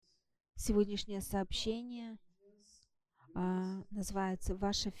Сегодняшнее сообщение называется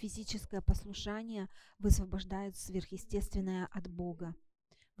 «Ваше физическое послушание высвобождает сверхъестественное от Бога».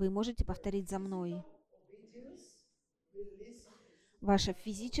 Вы можете повторить за мной? Ваше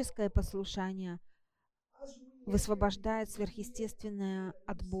физическое послушание высвобождает сверхъестественное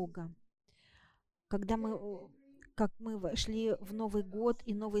от Бога. Когда как мы вошли в Новый год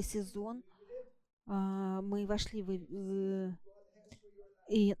и новый сезон, мы вошли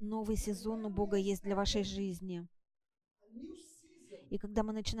и новый сезон у Бога есть для вашей жизни. И когда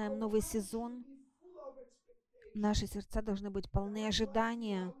мы начинаем новый сезон, наши сердца должны быть полны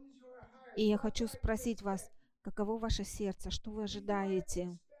ожидания. И я хочу спросить вас, каково ваше сердце, что вы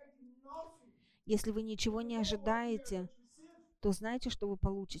ожидаете? Если вы ничего не ожидаете, то знаете, что вы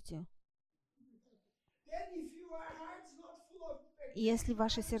получите? Если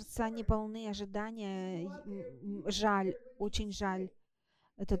ваши сердца не полны ожидания, жаль, очень жаль.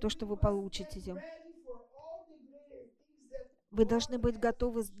 Это то, что вы получите. Вы должны быть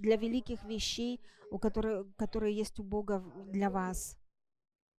готовы для великих вещей, которые есть у Бога для вас.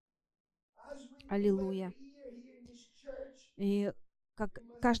 Аллилуйя. И как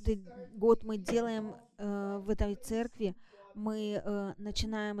каждый год мы делаем в этой церкви, мы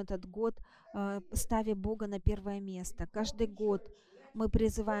начинаем этот год, ставя Бога на первое место. Каждый год мы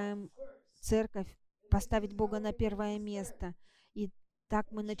призываем церковь поставить Бога на первое место. И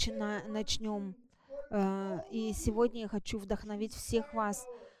так мы начнем. И сегодня я хочу вдохновить всех вас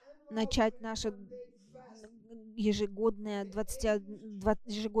начать наше ежегодный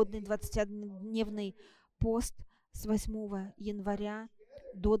 21-дневный пост с 8 января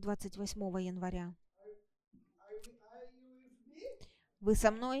до 28 января. Вы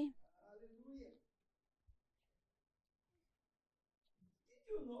со мной?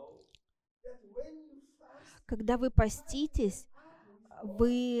 Когда вы поститесь,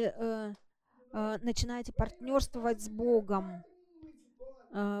 вы начинаете партнерствовать с Богом.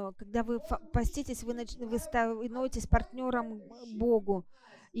 Когда вы поститесь, вы становитесь партнером Богу,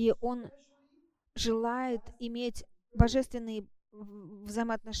 и Он желает иметь божественные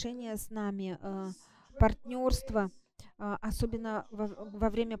взаимоотношения с нами, партнерство, особенно во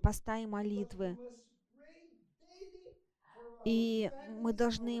время поста и молитвы. И мы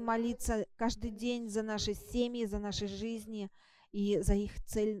должны молиться каждый день за наши семьи, за наши жизни и за их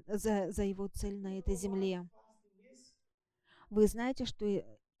цель, за Его цель на этой земле. Вы знаете,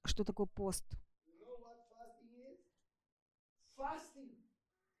 что такое пост?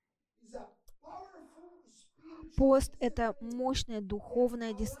 Пост — это мощная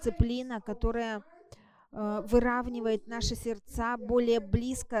духовная дисциплина, которая выравнивает наши сердца более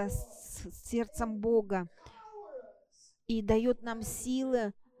близко с сердцем Бога и дает нам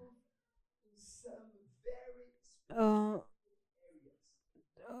силы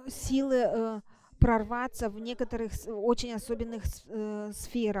прорваться в некоторых очень особенных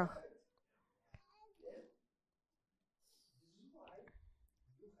сферах.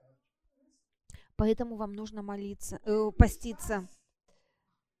 Поэтому вам нужно поститься.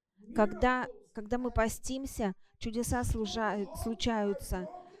 Когда мы постимся, чудеса случаются,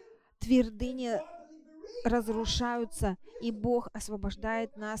 твердыни разрушаются, и Бог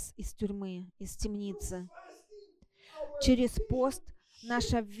освобождает нас из тюрьмы, из темницы. Через пост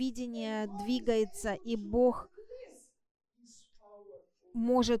наше видение двигается, и Бог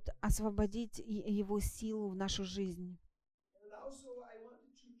может освободить Его силу в нашу жизнь.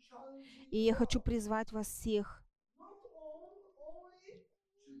 И я хочу призвать вас всех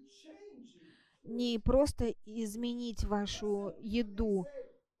не просто изменить вашу еду,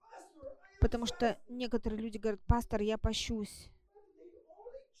 потому что некоторые люди говорят: пастор, я пощусь.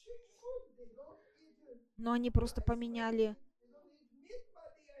 Но они просто поменяли.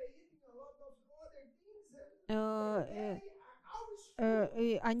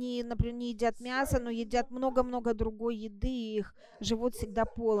 Они, например, не едят мясо, но едят много-много другой еды, и их живот всегда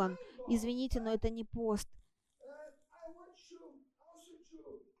полон. Извините, но это не пост.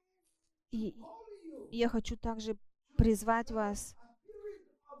 И я хочу также призвать вас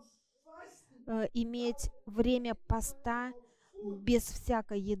иметь время поста без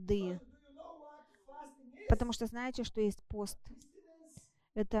всякой еды. Потому что знаете, что есть пост?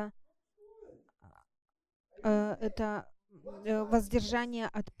 Это воздержание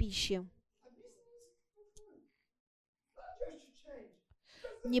от пищи.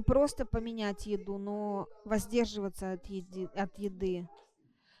 Не просто поменять еду, но воздерживаться от еды.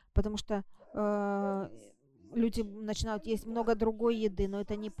 Потому что люди начинают есть много другой еды, но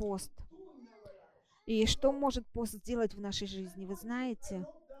это не пост. И что может пост сделать в нашей жизни, вы знаете?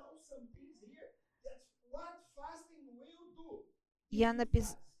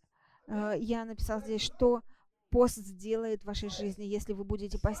 Я написала здесь, что пост сделает в вашей жизни, если вы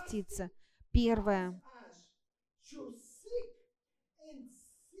будете поститься. Первое.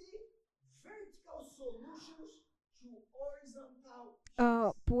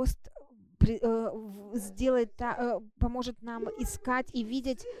 Пост поможет нам искать и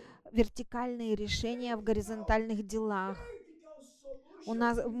видеть вертикальные решения в горизонтальных делах.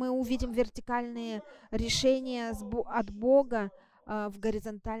 Мы увидим вертикальные решения от Бога в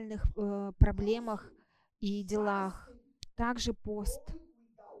горизонтальных проблемах и делах. Также пост.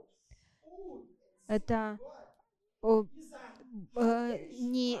 Это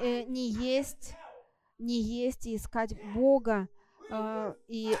не есть и искать Бога.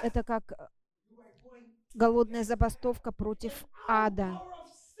 И это как голодная забастовка против ада.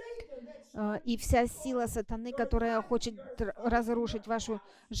 И вся сила сатаны, которая хочет разрушить вашу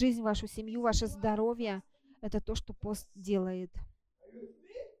жизнь, вашу семью, ваше здоровье, это то, что пост делает.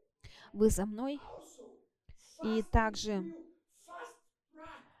 Вы со мной? И также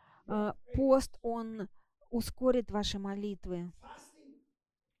пост, он ускорит ваши молитвы.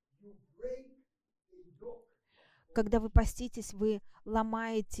 Когда вы поститесь, вы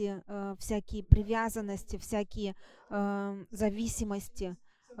ломаете всякие привязанности, всякие зависимости,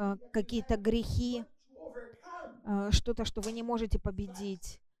 какие-то грехи, что-то, что вы не можете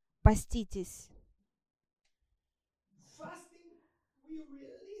победить. Поститесь.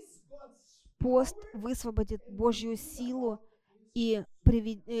 Пост высвободит Божью силу и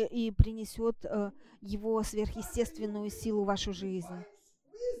принесет Его сверхъестественную силу в вашу жизнь.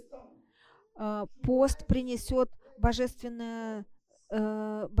 Пост принесет божественную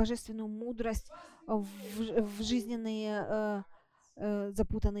мудрость в жизненные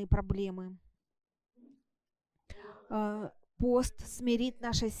запутанные проблемы. Пост смирит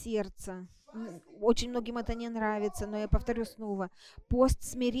наше сердце. Очень многим это не нравится, но я повторю снова. Пост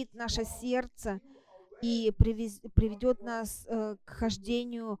смирит наше сердце и приведет нас к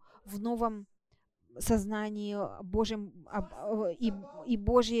хождению в новом сознании Божьем и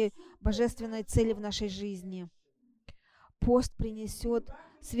Божьей божественной цели в нашей жизни. Пост принесет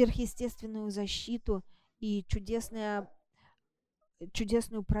сверхъестественную защиту и чудесную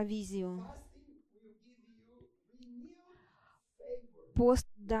провизию. Пост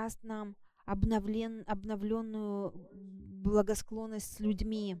даст нам обновленную благосклонность с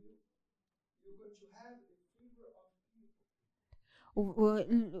людьми.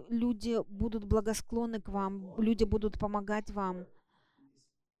 Люди будут благосклонны к вам, люди будут помогать вам,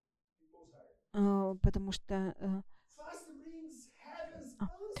 потому что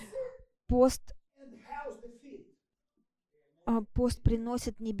пост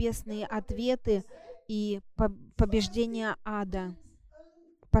приносит небесные ответы и побеждение ада,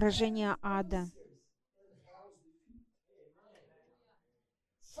 поражение ада.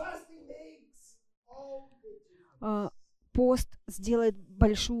 Пост сделает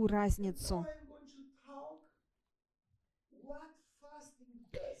большую разницу.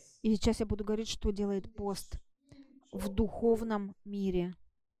 И сейчас я буду говорить, что делает пост в духовном мире.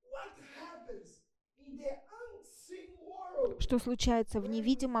 Что случается в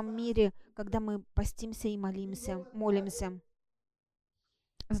невидимом мире, когда мы постимся и молимся?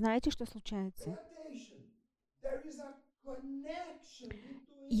 Знаете, что случается?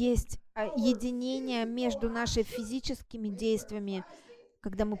 Есть единение между нашими физическими действиями,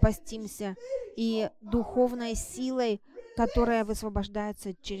 когда мы постимся, и духовной силой, которая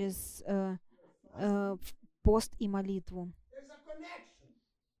высвобождается через пост и молитву.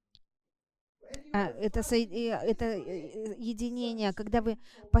 Это единение. Когда вы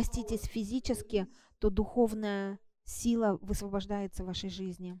поститесь физически, то духовная сила высвобождается в вашей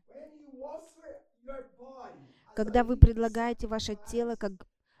жизни. Когда вы предлагаете ваше тело как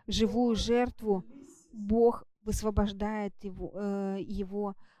живую жертву, Бог высвобождает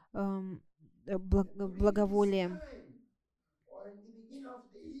его благоволие.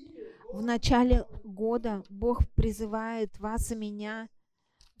 В начале года Бог призывает вас и меня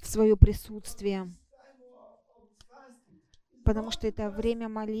в свое присутствие, потому что это время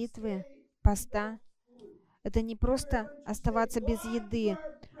молитвы, поста. Это не просто оставаться без еды,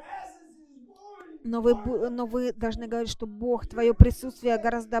 но вы должны говорить, что Бог, Твое присутствие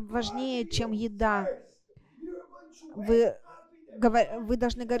гораздо важнее, чем еда. Вы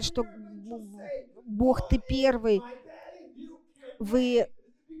должны говорить, что Бог, Ты первый. Вы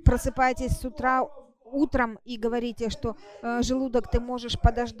просыпаетесь с утра, утром и говорите, что желудок, ты можешь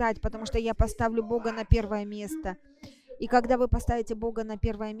подождать, потому что я поставлю Бога на первое место. И когда вы поставите Бога на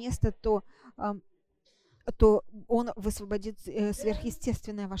первое место, то Он высвободит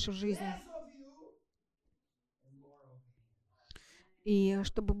сверхъестественное в вашу жизнь. и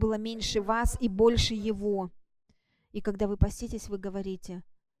чтобы было меньше вас и больше Его. И когда вы поститесь, вы говорите,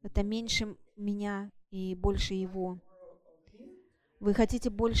 это меньше меня и больше Его. Вы хотите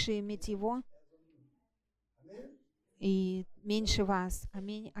больше иметь Его и меньше вас.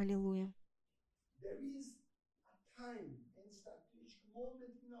 Аминь. Аллилуйя.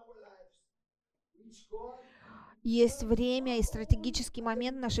 Есть время и стратегический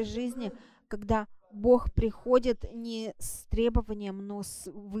момент в нашей жизни, когда Бог приходит не с требованием, но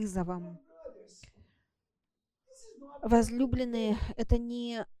с вызовом. Возлюбленные, это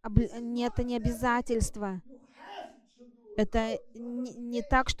не обязательство. Это не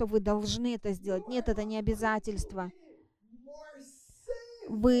так, что вы должны это сделать. Нет, это не обязательство.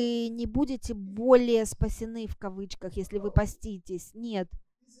 Вы не будете более спасены, в кавычках, если вы поститесь. Нет.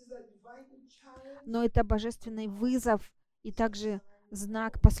 Но это божественный вызов и также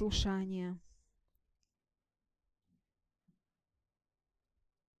знак послушания.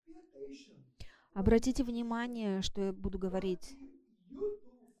 Обратите внимание, что я буду говорить.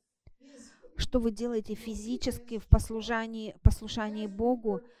 Что вы делаете физически в послушании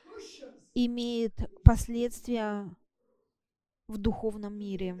Богу, имеет последствия в духовном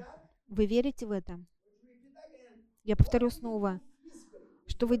мире. Вы верите в это? Я повторю снова.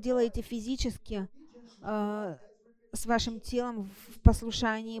 Что вы делаете физически с вашим телом в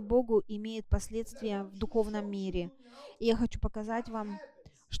послушании Богу, имеет последствия в духовном мире. И я хочу показать вам,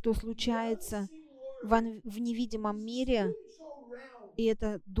 что случается в невидимом мире, и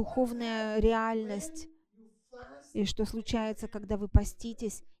это духовная реальность, и что случается, когда вы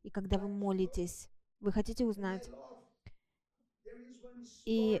поститесь и когда вы молитесь. Вы хотите узнать?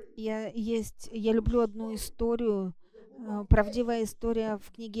 И я люблю одну историю, правдивая история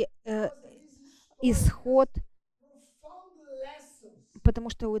в книге «Исход», потому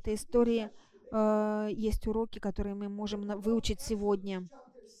что у этой истории есть уроки, которые мы можем выучить сегодня.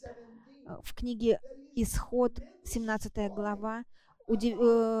 В книге «Исход», 17 глава,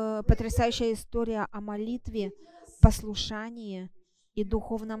 потрясающая история о молитве, послушании и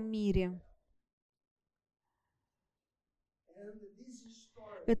духовном мире.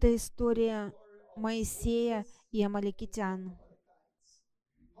 Это история Моисея и амаликитян.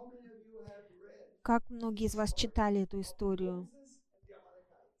 Как многие из вас читали эту историю?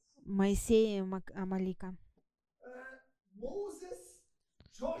 Моисея и Амалика.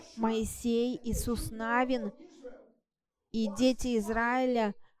 Моисей, Иисус Навин и дети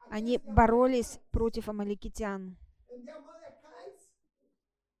Израиля, они боролись против амаликитян.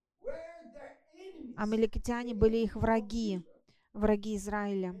 Амаликитяне были их враги, враги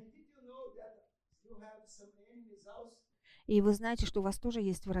Израиля. И вы знаете, что у вас тоже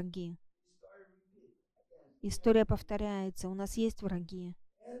есть враги. История повторяется, у нас есть враги.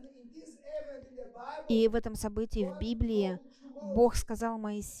 И в этом событии в Библии Бог сказал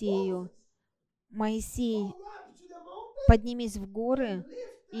Моисею: «Моисей, поднимись в гору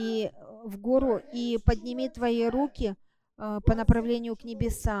и подними твои руки по направлению к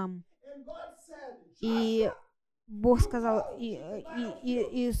небесам». И Бог сказал: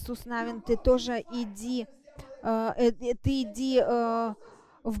 Иисус Навин, ты тоже иди, ты иди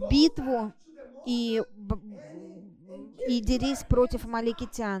в битву и дерись против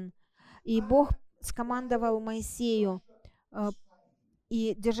амаликитян. И Бог скомандовал Моисею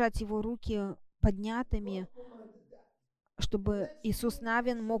и держать его руки поднятыми, чтобы Иисус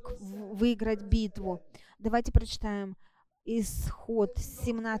Навин мог выиграть битву. Давайте прочитаем Исход,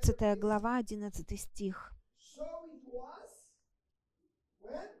 17 глава, 11 стих.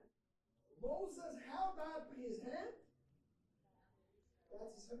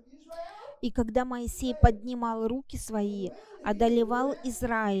 «И когда Моисей поднимал руки свои, одолевал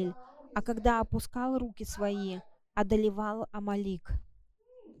Израиль, а когда опускал руки свои, одолевал Амалик».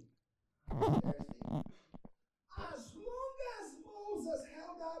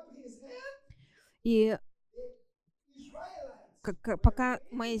 И пока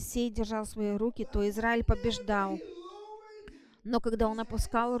Моисей держал свои руки, то Израиль побеждал. Но когда он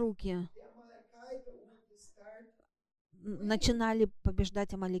опускал руки, начинали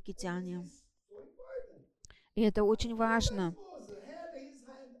побеждать амаликитяне. И это очень важно.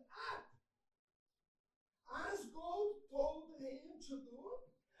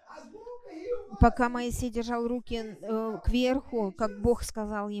 Пока Моисей держал руки кверху, как Бог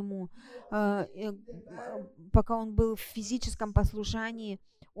сказал ему, пока он был в физическом послушании,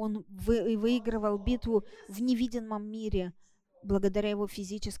 он выигрывал битву в невидимом мире благодаря его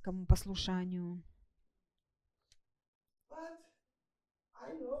физическому послушанию.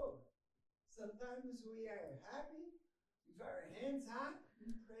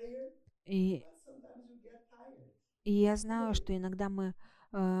 И И я знаю, что иногда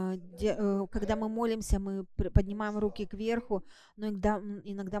когда мы молимся, мы поднимаем руки кверху, но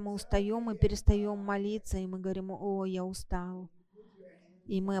иногда мы устаем и перестаем молиться, и мы говорим: «О, я устал». and you put your hands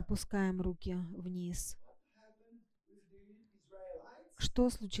И мы down. опускаем руки вниз. What happened with the Israelites? Что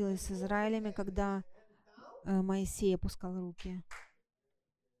случилось When с Moses Израилями, had his когда hands down, Моисей опускал руки?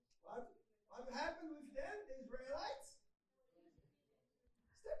 what happened with them, the Israelites?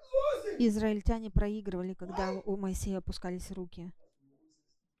 Step losing. Израильтяне проигрывали, когда Why? у Моисея опускались руки.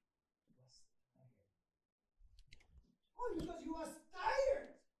 Because Moses was tired. Why? Because he was tired.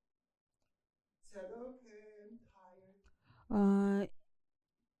 Said, okay, I'm tired. А,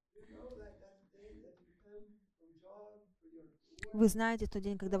 You know, like that day that you come from job, for your Вы work. знаете, тот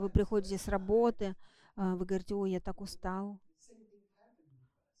день, когда Oh, вы I'm so приходите с tired. работы, вы говорите: «Ой, я так устал». The same thing happened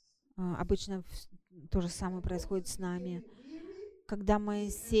with us. Обычно то же самое When происходит Moses с нами. became weary, Когда his hands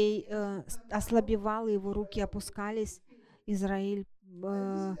Моисей began to come down. ослабевал, и его руки Israel became опускались, weary. Израиль And this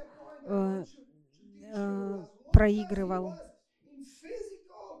is the point I э, want to teach you. As long as he проигрывал. was in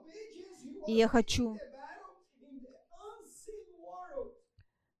physical obedience, he И was я winning хочу, the battle in the unseen world.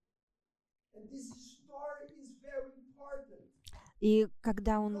 And this story is very important и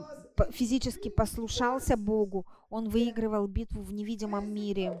когда он because it физически послушался reinforces Богу, он that выигрывал битву в невидимом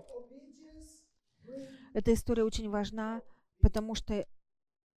мире. physical obedience brings Эта история очень важна, spiritual потому victory. что,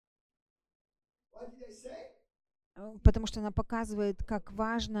 What did I say? потому что она показывает, как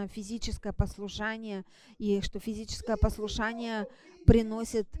важно физическое послушание, и что физическое Physical послушание obedience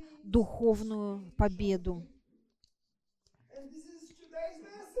приносит brings духовную spiritual победу. victory. And this is today's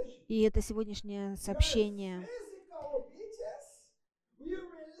message. И это сегодняшнее Your сообщение. physical obedience will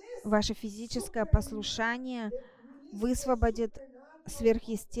release Ваше физическое послушание высвободит supernatural outpouring.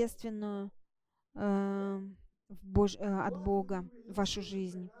 сверхъестественную от What will Бога в release вашу the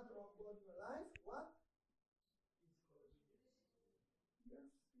жизнь. supernatural of God in your life? What? Physical obedience. Your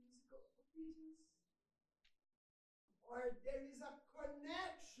physical obedience. Or there is a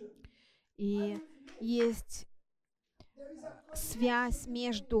connection. Are И you with me? есть There is a connection связь between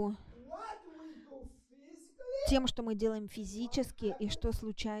между what we do physically. тем, что мы делаем физически, и что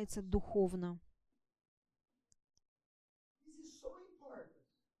случается духовно. This is so important.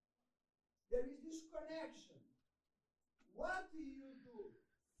 There is this connection. What you do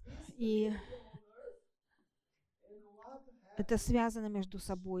physically И here on earth and what это happens связано между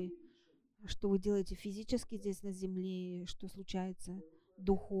собой. spiritually Что вы делаете физически здесь на земле, и что случается where heaven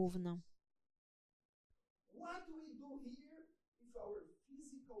духовно. is. What we do here with our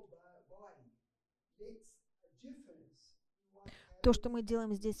physical body makes a difference in what То, что happens мы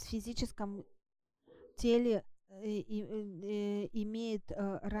делаем здесь в in физическом spiritual world. теле, имеет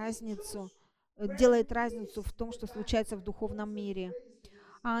разницу, Angels were делает разницу released в in том, the что battle случается в when духовном Moses мире. raised his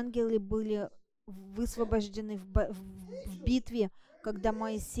Ангелы hands. были Amen? высвобождены в Angels битве, were когда released.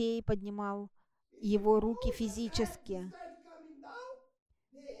 Моисей поднимал If его руки Moses' hands физически. start coming down,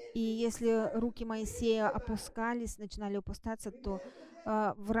 the И enemy если started руки winning Моисея the battle. опускались, начинали опускаться, то Remember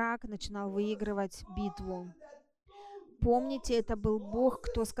that враг it начинал was выигрывать битву. God that told Помните, это Moses, был Бог,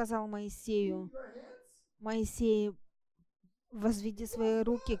 кто Moses, сказал lift Моисею: your hands. «Моисей, возведи It was свои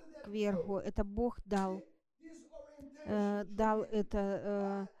руки God that кверху». gave Это Бог this orientation to дал him.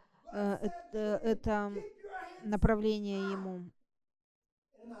 What? God said to him, это keep your hands направление up. ему.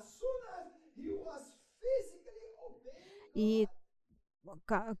 And as soon as he was physically obeying И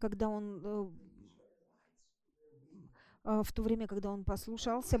God, когда он the Israelites were winning. в то время, когда он And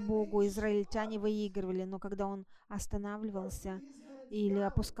послушался when Богу, they израильтяне stopped выигрывали, но когда он or put останавливался his hands или down,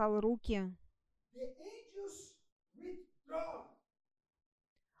 опускал руки, the angels withdraw.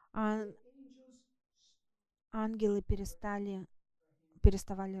 а The angels ангелы for him.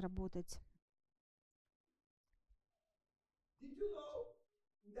 переставали работать. Did you know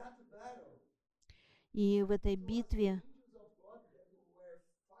in that battle И в этой it was the битве angels of God that were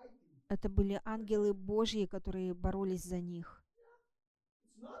fighting это были for them? ангелы Божьи, которые боролись за них.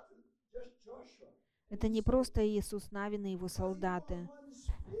 It's not just Joshua and Это his не просто soldiers, Иисус Навин и его because it was солдаты, one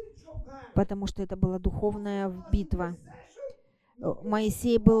spiritual battle. потому что это была Moses духовная was битва. intercession. He gave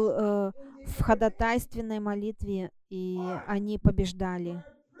Моисей был war and they в were winning. ходатайственной молитве, и Or они побеждали. your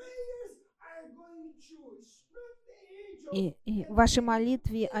prayers are going to instruct the angels И and ваши bring you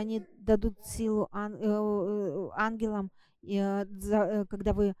молитвы, они victory in дадут battle. силу ангелам,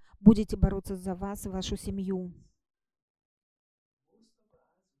 когда вы будете бороться за вас и вашу семью. Most of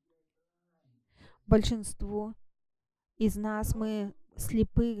us, we are blind. Большинство из And нас, мы also,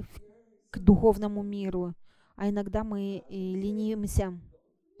 слепы we are к sometimes духовному lazy миру, а иногда мы because we и say, ленимся, don't need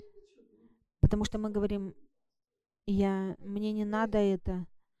it to do. потому что It's мы for говорим: you, pastor. I мне don't не need надо it. это,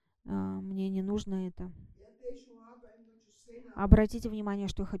 мне не нужно это. The attention of Обратите внимание,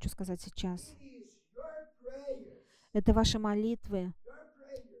 что я хочу сказать сейчас. It is your prayers, Это ваши молитвы, your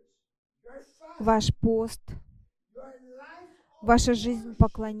prayers, your ваш fasting, пост, your life of ваша жизнь worship,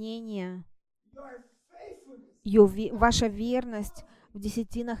 поклонения, your faithfulness ваша tithing and верность в offering,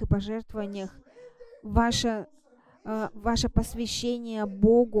 десятинах и your пожертвованиях, surrender and your ваше, consecration to ваше God, посвящение that He will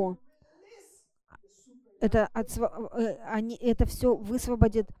Богу, release the supernatural это все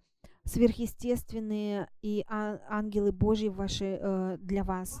высвободит сверхъестественные и ангелы Божьи для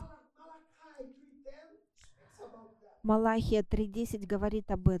вас. Malachi 3:10 speaks about that. Малахия 3:10 говорит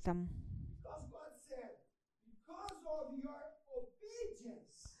об этом. Because God said, because of your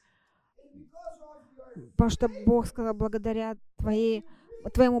obedience and because of your Потому что Бог сказал, faithfulness, благодаря when you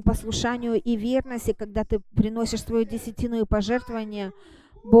bring твоему your послушанию и tithes and верности, offering, когда ты приносишь God свою said, десятину и I пожертвование,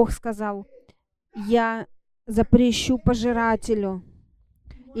 will Бог remove сказал, the я destiny or запрещу the enemy пожирателю in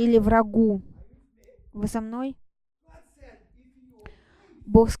your или life. врагу. Are you with me? Вы со мной? God said, if you obey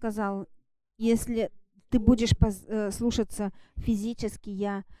Бог physically, сказал, I will если ты remove будешь слушаться физически,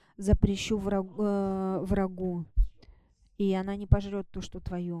 я запрещу врагу, и она не пожрет то, что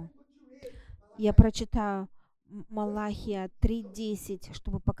твое. I'm going to read Я Malachi 3:10. прочитаю Малахия 3:10,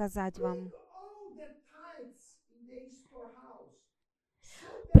 чтобы показать Bring вам. all the tithes in the storehouse, so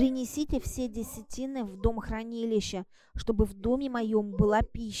there Принесите все will not десятины в дом food. хранилища, чтобы в If доме you моем была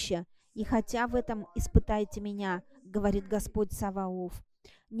look, пища. И says хотя в the этом Lord испытайте of меня, heaven's говорит army, Господь Саваоф,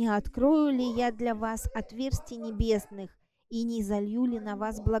 не if you открою ли я look, для listen вас to me, what отверстий God said, небесных и не залью ли I на will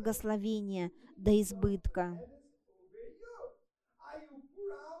вас open благословения the до windows of the избытка? heavens over you. I will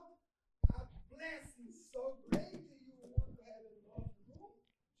pour out a blessing so great that you won't have enough room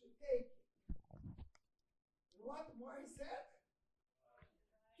to take it. And what more he said?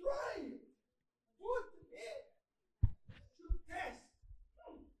 Try it. Put me to test.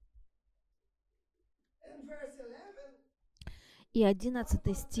 And verse 11, И what 11 God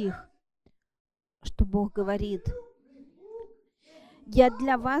said? стих, что Бог I говорит, will rebuke the «Я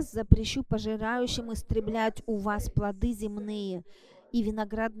для devourer вас запрещу for пожирающим your истреблять у вас sake, плоды says земные, the Lord. и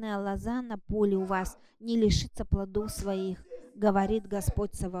виноградная лоза на поле у вас Ah, не лишится плодов but своих, Moses, God говорит said,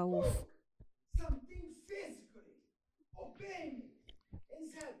 Господь Саваоф». took something physically, obey me, and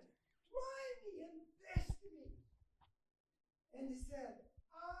said, try me and test me. And he said,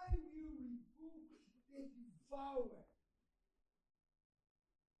 I will rebuke the devourer.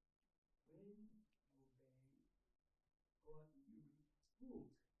 When you obey, God will rebuke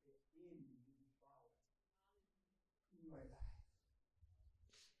the enemy, the devourer in your life.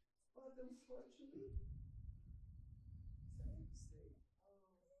 But unfortunately, some people say,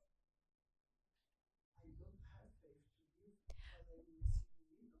 oh, I don't have faith to give because I didn't see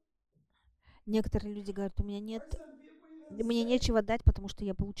the little. Некоторые люди говорят, у меня Or нет, some people even мне say, нечего дать, потому что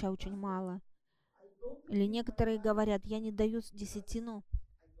я получаю очень Pastor, мало. I don't Или give my некоторые tithe говорят, я не даю because десятину, I don't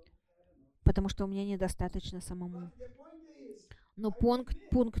have enough. потому что у меня недостаточно самому. But the point is, Но are you with me?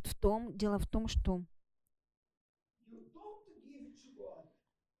 пункт дело в том, что You don't give to God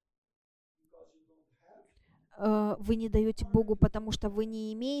because you don't have, вы не даете or Богу, you потому don't что вы have.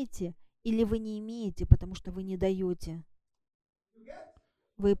 не имеете, или вы не имеете, потому что вы не даете. You get?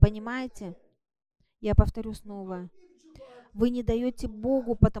 Вы I'm gonna repeat понимаете? again. Я повторю You снова. don't give to God Вы не because you даете don't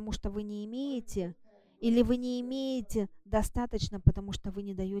Богу, have, потому что вы не or you имеете, don't have. You или are вы не physically имеете struggling. достаточно, потому что вы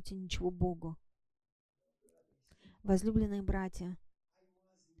не даете ничего Богу. Возлюбленные братья, I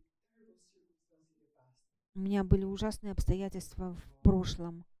was in terrible circumstances in the past. у меня были ужасные обстоятельства в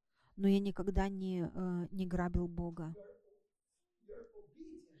прошлом, но я никогда не грабил Бога. Your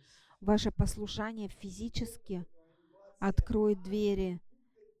obedience Ваше послушание open физически the door, and God said, откроет I двери, rebuke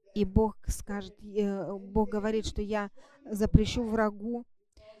the и devil, Бог the скажет, enemy, and Бог the говорит, что enemy я destroy your запрещу life врагу, because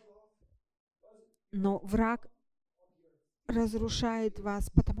но you're враг of your physical разрушает obedience. вас,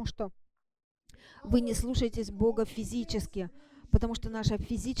 потому что вы не Our слушаетесь physical Бога obedience физически, brings потому что наше spiritual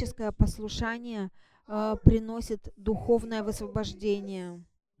физическое manifestation. послушание Our приносит духовное physical высвобождение. obedience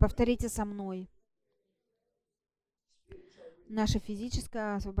Повторите brings со мной. spiritual Наше release.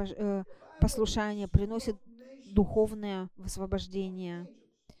 физическое The Bible послушание is full приносит of mentions духовное of высвобождение. angels.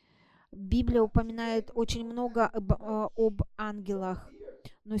 Библия But today упоминает we очень don't много have much. об We don't ангелах, hear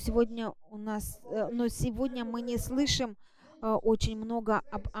но much но about angels. сегодня Have you мы не heard about слышим angels очень these много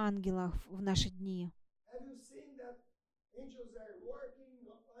об days? ангелах в наши дни. Have you seen that angels are working,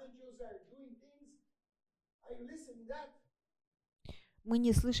 angels are doing things? Are you listening to that? Мы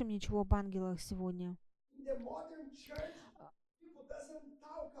не слышим ничего об ангелах сегодня. In the modern church, people doesn't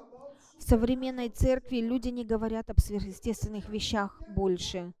talk about В современной supernatural things церкви anymore. люди не говорят об In the modern сверхъестественных church, вещах they're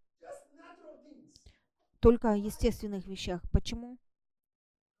больше, just natural things. только о Why? естественных вещах. Почему?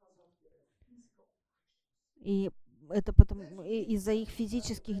 Because of their physical actions. И это потому, из-за их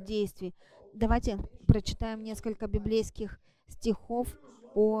физических действий. Давайте прочитаем несколько библейских стихов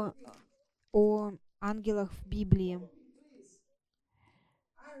о, о ангелах в Библии.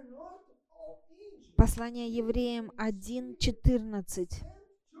 Послание евреям 1:14.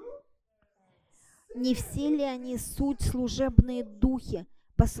 Не все ли они суть служебные духи,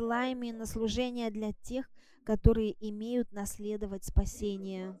 посылаемые на служение для тех, которые имеют наследовать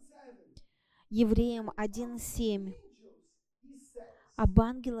спасение? Евреям 1:7. Об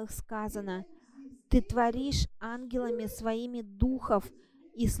ангелах сказано: «Ты творишь ангелами своими духов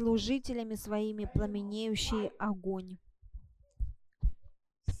и служителями своими пламенеющий огонь».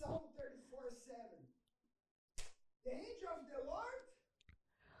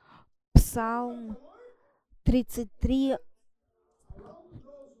 Псалм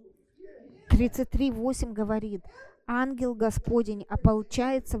 33:8 говорит: «Ангел Господень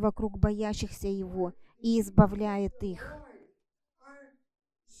ополчается вокруг боящихся Его и избавляет их».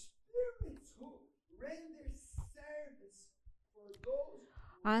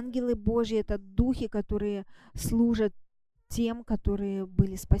 Ангелы Божьи — это духи, которые служат тем, которые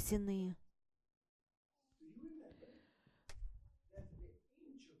были спасены.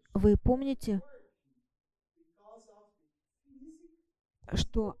 Вы помните,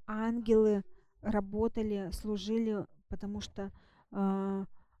 что ангелы работали, служили, потому что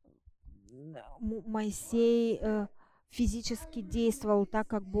Моисей физически действовал так,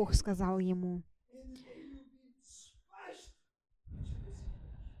 как Бог сказал ему.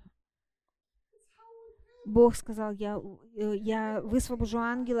 Бог сказал: я высвобожу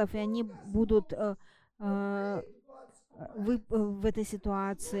ангелов, и они будут в этой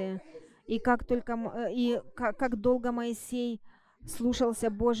ситуации. И как долго Моисей слушался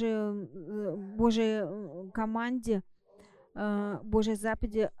Божьей команде, Божьей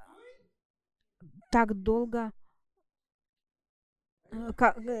заповеди, так долго,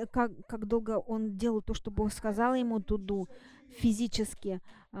 как долго он делал то, что Бог сказал ему туду, физически.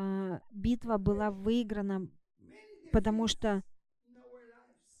 Битва была выиграна, потому что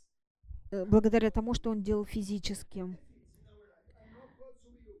благодаря тому, что он делал физически.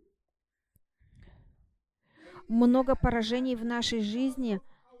 Много поражений в нашей жизни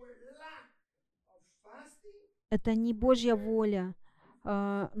 — это не Божья воля,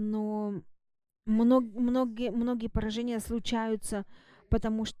 но многие поражения случаются,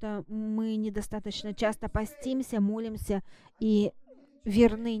 потому что мы недостаточно часто постимся, молимся и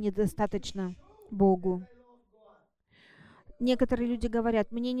верны недостаточно Богу. Некоторые люди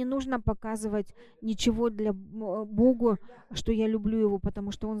говорят: мне не нужно показывать ничего для Богу, что я люблю Его,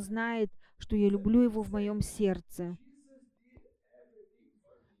 потому что Он знает, что я люблю Его в моем сердце.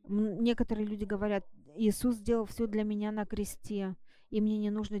 Некоторые люди говорят: Иисус сделал все для меня на кресте, и мне не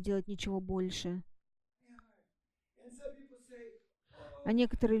нужно делать ничего больше. А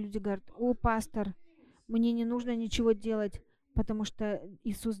некоторые люди говорят: о, пастор, мне не нужно ничего делать, потому что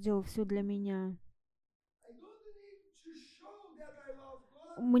Иисус сделал все для меня.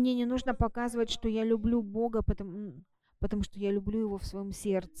 Мне не нужно показывать, что я люблю Бога, потому что я люблю Его в своем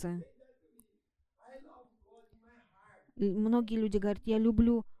сердце. И многие люди говорят: я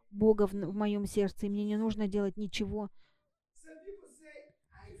люблю Бога в моем сердце, и мне не нужно делать ничего.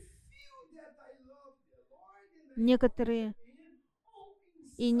 Некоторые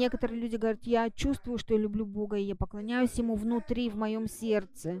люди говорят: я чувствую, что я люблю Бога, и я поклоняюсь Ему внутри, в моем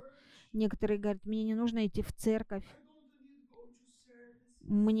сердце. Некоторые говорят: мне не нужно идти в церковь,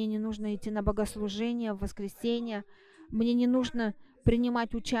 мне не нужно идти на богослужение в воскресенье, мне не нужно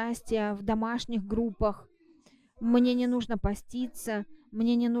принимать участие в домашних группах, мне не нужно поститься,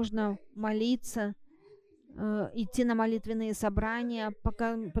 мне не нужно молиться, идти на молитвенные собрания,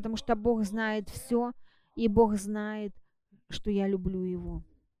 потому что Бог знает все, и Бог знает, что я люблю Его.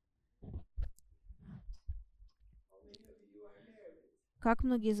 Как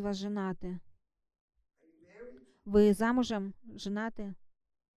многие из вас женаты? Вы замужем? Женаты?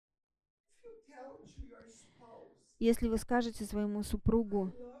 Если вы скажете своему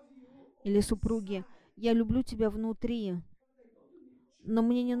супругу или супруге: я люблю тебя внутри, но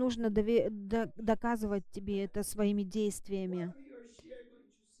мне не нужно доказывать тебе это своими действиями,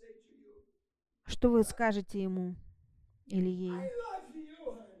 что вы скажете ему или ей?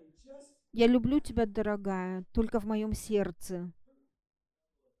 Я люблю тебя, дорогая, только в моем сердце.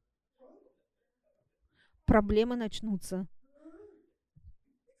 Проблемы начнутся.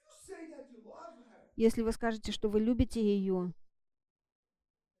 Если вы скажете, что вы любите ее,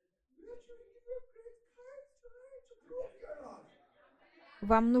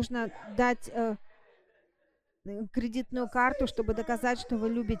 вам нужно дать кредитную карту, чтобы доказать, что вы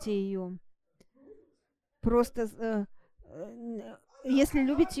любите ее. Просто, если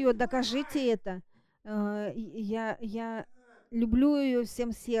любите ее, докажите это. Я люблю ее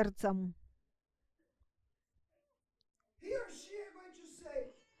всем сердцем.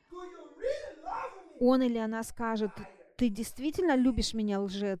 Он или она скажет: ты действительно любишь меня,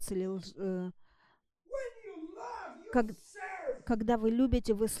 лжец, или когда вы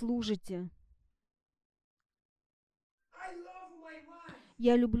любите, вы служите.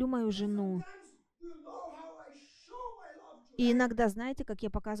 Я люблю мою жену. И иногда, знаете, как я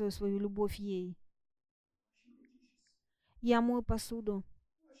показываю свою любовь ей? Я мою посуду,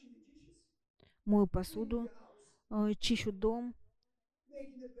 чищу дом,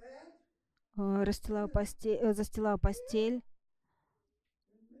 застилаю постель.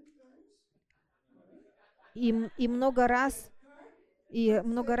 И много раз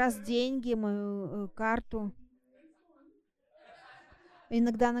деньги, мою карту.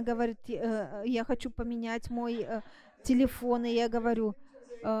 Иногда она говорит: я хочу поменять мой телефон, и я говорю: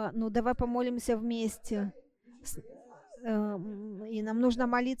 ну давай помолимся вместе. И нам нужно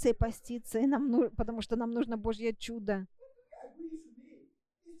молиться и поститься, потому что нам нужно Божье чудо.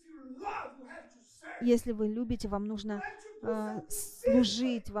 Если вы любите, вам нужно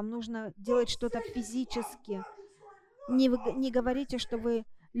служить, вам нужно делать что-то физически. Не говорите, что вы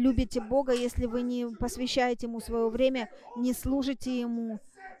любите Бога, если вы не посвящаете Ему свое время, не служите Ему.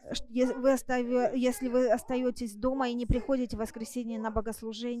 Если вы остаетесь дома и не приходите в воскресенье на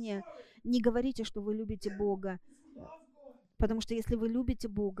богослужение, не говорите, что вы любите Бога. Потому что если вы любите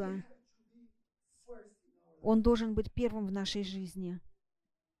Бога, Он должен быть первым в нашей жизни.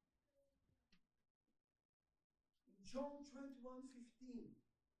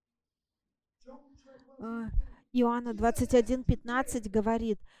 Иоанна 21:15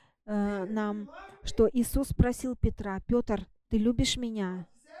 говорит нам, что Иисус спросил Петра: Петр, ты любишь меня?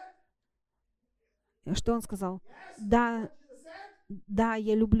 Что он сказал? Да, да,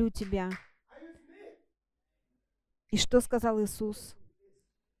 я люблю тебя. И что сказал Иисус?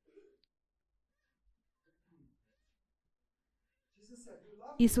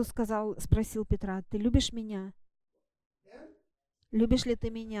 Иисус спросил Петра: ты любишь меня? Любишь ли ты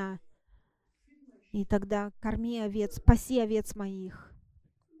меня? И тогда корми овец, паси овец моих.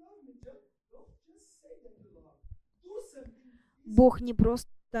 Бог не просто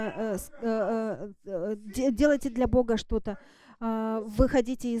делайте для Бога что-то.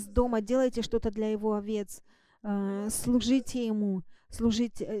 Выходите из дома, делайте что-то для Его овец. Служите Ему.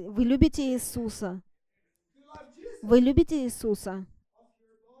 Служите. Вы любите Иисуса? Вы любите Иисуса?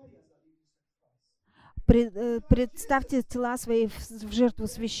 Представьте тела свои в жертву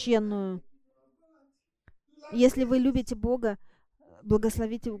священную. Если вы любите Бога,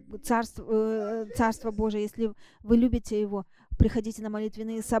 благословите Царство Божие. Если вы любите Его, приходите на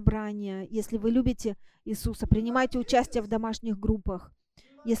молитвенные собрания. Если вы любите Иисуса, принимайте участие в домашних группах.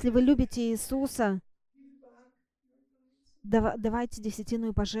 Если вы любите Иисуса, давайте десятину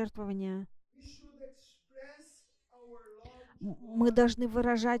и пожертвования. Мы должны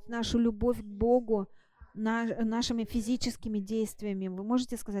выражать нашу любовь к Богу нашими физическими действиями. Вы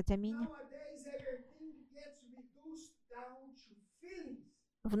можете сказать аминь?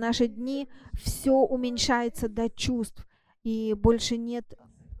 В наши дни все уменьшается до чувств, и больше нету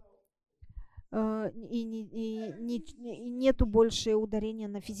больше ударения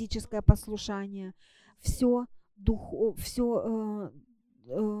на физическое послушание. Все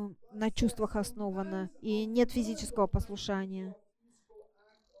на чувствах основано, и нет физического послушания.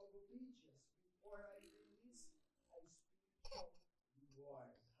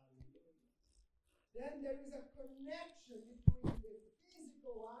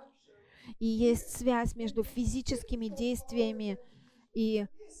 И есть связь между физическими действиями и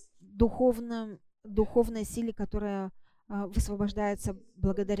духовной силе, которая высвобождается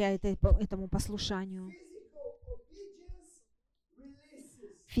благодаря этому послушанию.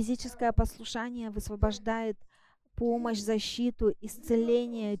 Физическое послушание высвобождает помощь, защиту,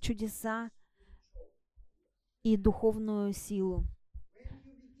 исцеление, чудеса и духовную силу.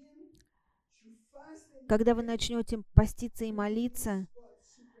 Когда вы начнете поститься и молиться,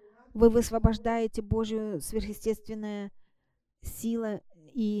 вы высвобождаете Божью сверхъестественное силу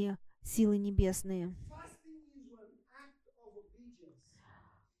и силы небесные.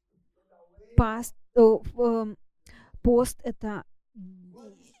 Пост — это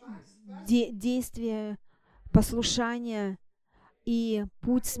действие послушания и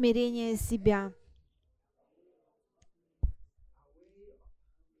путь смирения себя.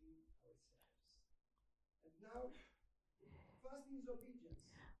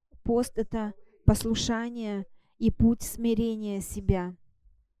 Пост — это послушание и путь смирения себя.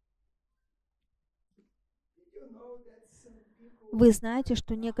 Вы знаете,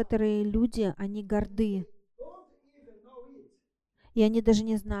 что некоторые люди, они горды, don't even know it. и они даже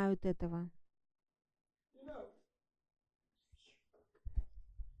не знают этого. You know,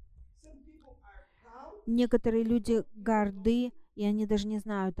 some people are proud. Некоторые люди горды, и они даже не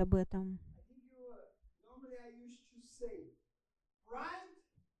знают об этом. I think normally I used to say, pride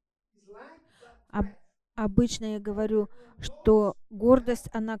is like that Об- breath. Обычно я говорю, Everyone knows что гордость,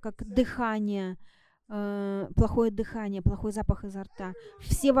 breath она как is everywhere. дыхание, плохое дыхание, плохой запах изо рта. Everyone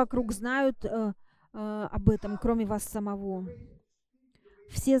Все knows вокруг that. знают об этом, How кроме вас the самого. way you speak, the way you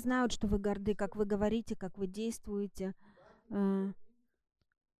Все act, знают, что вы горды, как вы говорите, как вы действуете, nothing is э, working.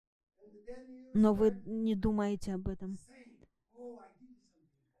 And then you но вы start не думаете об этом. saying, oh, I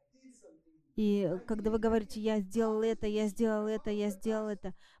did something, И I когда did вы it говорите, again. я сделал это, Always я this сделал prayer, это, always я the сделал past.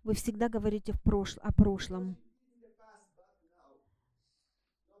 это, вы всегда говорите о Because прошлом. you did in the past, but now,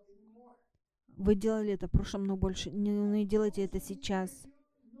 not anymore. Вы делали это в прошлом, но больше не делайте это Those who near сейчас.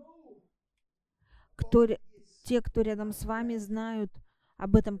 you know Кто, about ре- this те, кто рядом bad с вами, breath. знают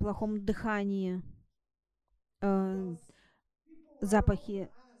об этом плохом дыхании, Because people around запахе, us,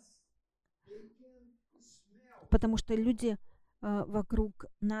 they can smell потому что люди вокруг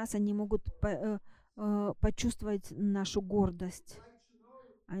нас, они могут почувствовать нашу would гордость, like to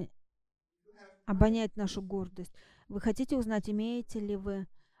know а- if you have pride. обонять нашу гордость. Вы хотите узнать, имеете ли вы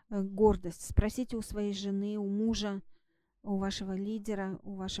гордость? Спросите у своей жены, у мужа, у вашего лидера,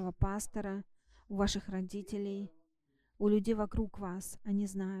 у вашего пастора, у ваших родителей, у людей вокруг вас. Они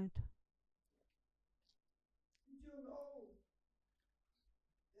знают. Did you know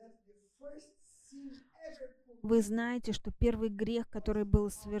that the first sin ever Вы committed знаете, что первый грех, was который был out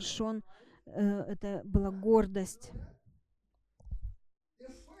of совершен, pride? это была Huh? гордость. You know that? The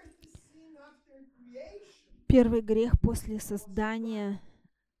first sin after creation Первый грех после was pride. создания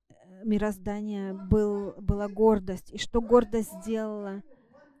мироздания What pride была did? гордость. И что Pride гордость was сделала? turned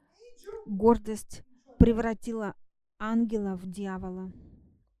one angel Гордость into a devil. превратила ангела в дьявола. Yeah.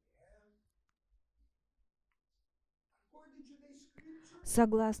 According to the scripture,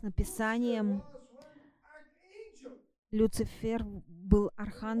 Согласно Lucifer Писаниям, was one archangel. Люцифер был And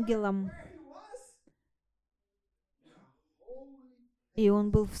архангелом, where he was? In a holy и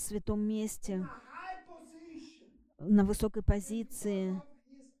он был place. в святом In месте, a high position. на высокой And because позиции, of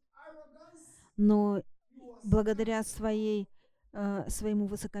his arrogance, но he was благодаря cast out. своему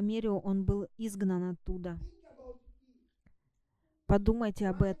высокомерию он был изгнан оттуда. Think about it. Подумайте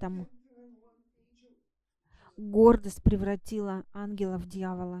об Pride этом. can turn one angel into a devil. Гордость превратила ангела в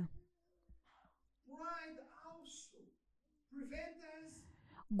дьявола. Pride also prevents us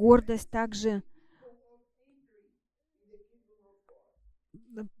Гордость также, people of entering in the kingdom of God.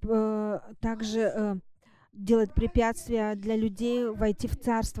 Also, делает pride can препятствия для людей destroy your войти в ministry.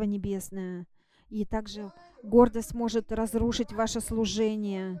 Царство Небесное. И также Pride, oh, I'm гордость gonna может repeat that. разрушить Pride ваше can destroy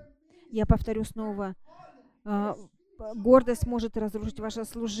служение. your Я ministry, повторю your снова. calling, your А, spiritual Гордость life, может and разрушить your ваше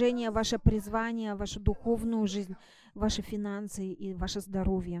служение, ваше financial life, призвание, вашу and also духовную your жизнь, health. ваши финансы и ваше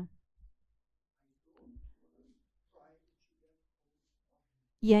здоровье. I don't want pride to get hold of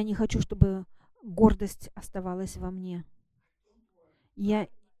me. Я не хочу, чтобы гордость оставалась во мне. I don't want Я, pride in my life.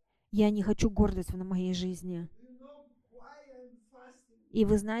 я не хочу гордость в моей жизни. Do you know why I'm fasting И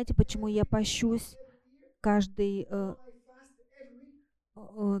вы знаете, почему я every пощусь every year? каждый, You know I fast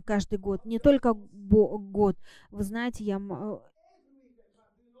every week. каждый год? Not Не just только once. год. Вы знаете, Every week I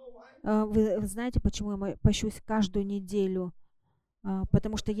fast. Do you know why? вы знаете, почему я пощусь каждую неделю?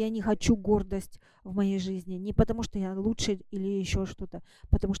 Потому что я не хочу гордость в моей жизни. Не потому что я лучше или еще что-то.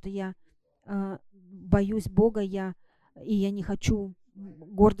 Потому что я боюсь Бога, и я не хочу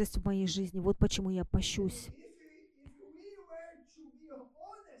гордость в моей жизни. Вот почему я And пощусь. if we were to be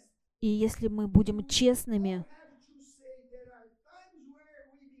honest, И если мы we будем would all честными, have to say there are times where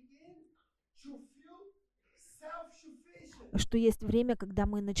we begin to feel self-sufficient. что есть время, когда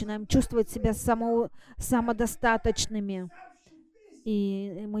мы начинаем чувствовать Sometimes we себя feel that we самодостаточными. are self-sufficient.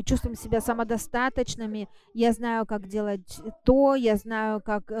 И мы I чувствуем know себя how to do this, I самодостаточными. know to Я do знаю, как this. делать So то, I hear,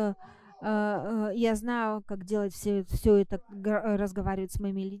 no, I know. я знаю, как делать все это, Right. разговаривать с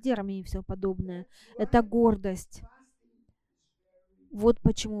моими лидерами и все подобное. That's Это why гордость. fasting is very Вот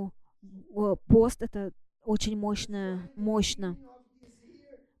почему пост это очень That's why in the мощно. beginning of this year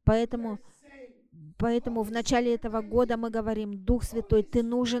we are Поэтому, saying, поэтому в Holy начале Spirit, этого I need года мы you. говорим: Дух Святой, Holy Ты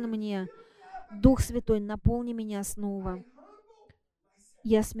нужен Spirit, мне. fill me up Дух again. Святой, наполни меня I снова. humble myself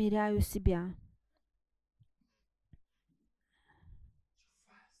Я смиряю себя, to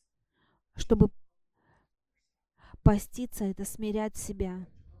fast. чтобы поститься, это смирять себя. Like to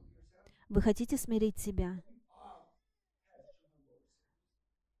humble yourself. Вы хотите смирить себя? We all have to humble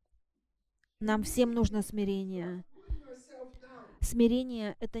ourselves. Нам And всем you нужно are смирение. putting yourself down.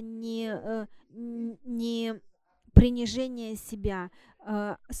 Смирение — это не принижение себя.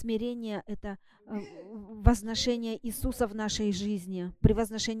 Смирение — это возношение Иисуса в нашей жизни,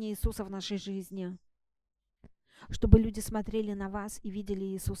 превозношение Иисуса в нашей жизни, чтобы люди смотрели на вас и видели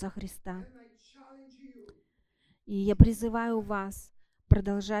Иисуса Христа. And I challenge you И я to призываю fight вас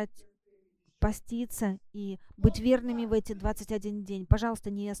продолжать your daily discharge. поститься и быть Don't верными в fast эти today. 21 день. Пожалуйста,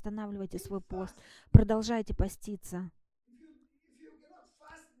 не останавливайте Keep свой пост. fasting. Продолжайте поститься. If you cannot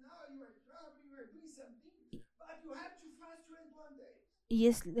fast now, you are traveling, you are doing something, but you have to fast 21 days.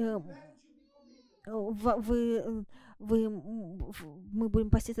 Если And you have to be committed. мы будем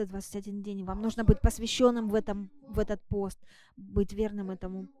поститься 21 день, вам нужно Also, быть I want to посвященным challenge you в этот all пост, быть верным that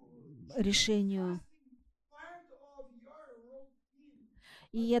этому you should make решению. fasting part of your routine.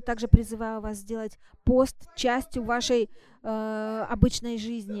 И What я do I также say? призываю вас сделать пост Find out частью your вашей routine. Why? обычной Some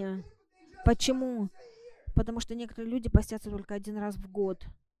жизни. people, they just fast Почему? once a year. Потому что некоторые люди постятся только один раз в год, In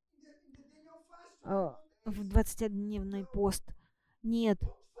the Daniel fast, э, 21 в days. 21-дневный No. пост. Нет,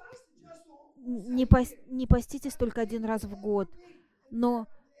 Don't fast just once a year. не поститесь But только один take раз в every год, week and но have a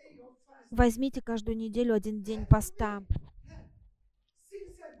day of fasting. возьмите каждую неделю один день Every поста. week.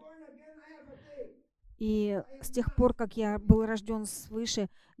 Since I born again, I have a day. И I am с тех пор, как fasting я for a был week. рожден свыше,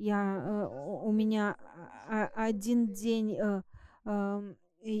 Just у one day. меня But this is один every day. день,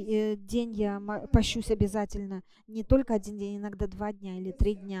 день я Week, I have a пощусь day обязательно. Не of только один fasting. день, иногда 2 дня или The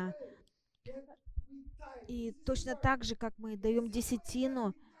 3 дня. same way that we tithe. И This is точно important. так же, как мы In the даем same way that десятину,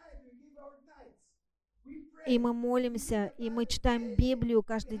 we tithe, we give our tithes. We и pray. мы We read молимся, the и мы Bible читаем daily. Библию We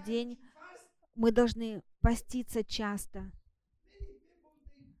каждый have день, to fast. мы должны поститься часто. Many people,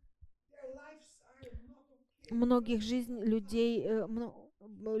 their lives are not okay because Многих they жизнь don't fast. людей,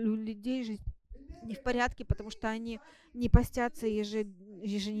 людей жизнь не в Remember that порядке, потому что praying and они fasting не is постятся a spiritual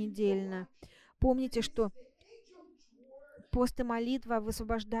еженедельно. action. And Помните, it's что the agent work. пост и молитва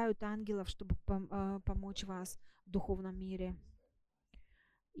высвобождают ангелов, чтобы помочь вас в духовном мире.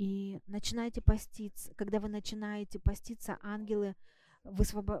 И начинайте поститься. Когда вы начинаете поститься, ангелы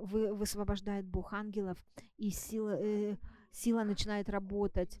высвобождает Бог ангелов, и сила начинает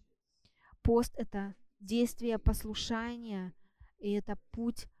работать. Пост — это действие послушания, и это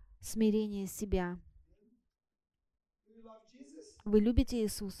путь смирения себя. Do you love Jesus? Вы любите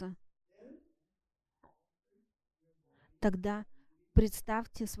Иисуса? Then Тогда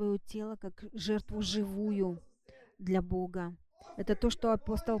представьте свое тело как жертву that's what Paul the живую apostle said. для Бога. Это Offer то, что your body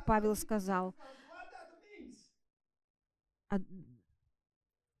апостол as a Павел living сказал. sacrifice. What that means?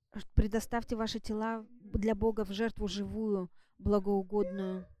 А, Предоставьте ваши тела для Бога в жертву живую,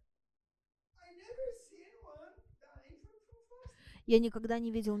 благоугодную. I never see anyone dying from fasting. Я никогда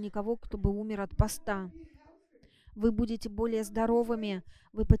не видел никого, кто бы умер от You поста. will be healthier. Вы будете более здоровыми,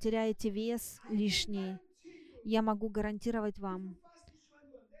 вы потеряете вес I can лишний. guarantee you, Я могу гарантировать if you вам, fast these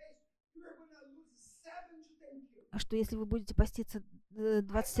 21 days, you are going to lose 7 to 10 kilos. что если вы будете поститься I 21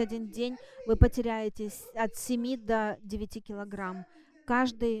 guarantee день, every вы year, потеряете every от year 7 you до lose 9 килограмм. 7, 10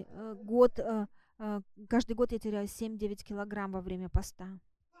 Каждый kilos. год, каждый год я теряю 7-9 килограмм во время поста.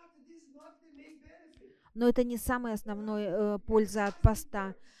 But this is not the main benefit. Но это не самая основная We are польза от fasting поста,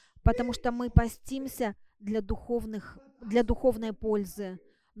 for потому что мы spiritual benefit, постимся для but для also you духовной will be пользы. healthier.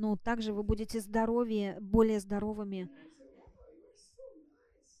 Но также вы будете здоровее, более здоровыми. And you say, wow, you are so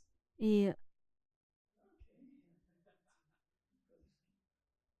nice. И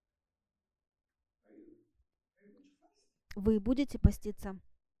Okay. Are you going to fast? вы будете поститься?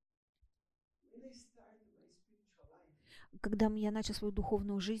 When I started my spiritual life, Когда я начал свою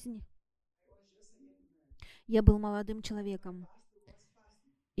духовную жизнь, I was just a young man. я был молодым My человеком, pastor was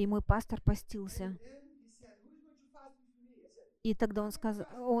fasting. и мой пастор постился. And then he said, who is going to fast with me? I said, И тогда I'm он going to сказал,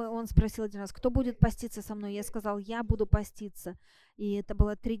 fast. он спросил один раз, кто будет поститься со мной? Я сказал, я буду поститься. И это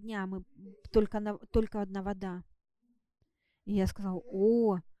было 3 дня, мы только одна вода. И я сказал,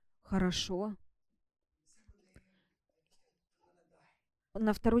 о, хорошо. Second day, I'm gonna die.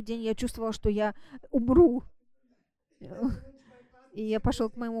 На второй день я чувствовала, что я умру. And I went to my pastor И and я said, пошел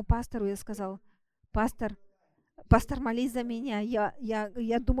к моему пастору и сказал, пастор, молись за меня. Я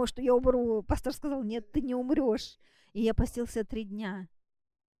думал, что я умру. Пастор сказал, нет, ты не умрешь. И я постился 3 дня.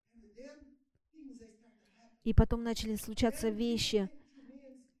 and then things started happening. И потом начали случаться Then people вещи. came to me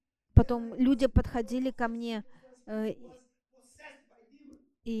and Потом I люди was подходили ко мне, because he was possessed by demons.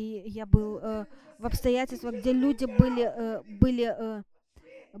 и я был Then I just в said, обстоятельствах, "In где Jesus' name, люди get out!" And they были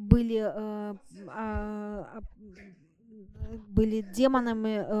были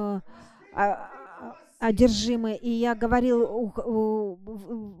демонами I was screaming, одержимы, и я говорил,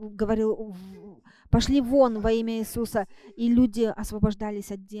 пошли вон во имя Иисуса, и люди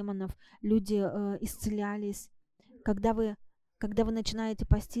освобождались от демонов, люди исцелялись. Когда вы Когда вы начинаете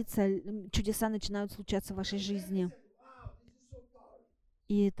поститься, чудеса начинают случаться в вашей And then I жизни. said, wow, this is so powerful.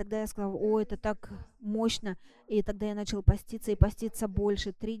 И тогда я сказала: Then о, I это started так fasting мощно. more. И тогда я начал поститься и 3 5 поститься days,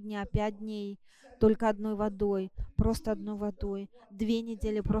 больше. 3 дня, just 5 water. дней, 7 только days, одной just водой, water. 2 просто одной weeks, just водой. water. 2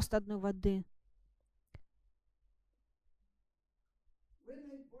 недели And просто одной воды. when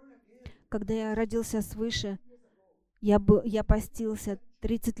I born again, Когда я родился свыше, 30 years ago, я people постился said to me,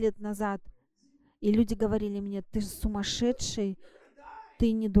 30 лет назад. crazy. И люди говорили мне: ты же сумасшедший, You're gonna die.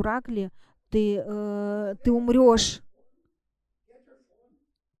 ты не дурак ли? So Ты then умрешь, get your phone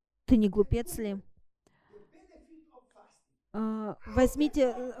ты не and глупец ли? Google the benefit of fasting. How can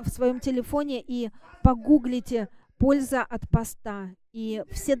Возьмите в своем I teach телефоне you и fast every погуглите step? польза от поста. И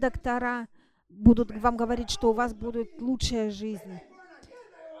Then все you can доктора trust me. будут вам Because говорить, что у all вас of the будет things, лучшая when жизнь. I born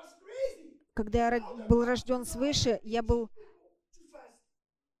again, I was crazy. Когда я How the был doctors рожден know I свыше, я teach был... people to fast.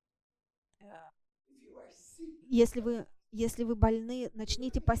 If you are sick, Если fast. вы больны, You're gonna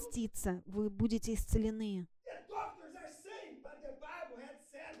начните be healed. поститься, вы будете исцелены. The doctors are saying, but the Bible had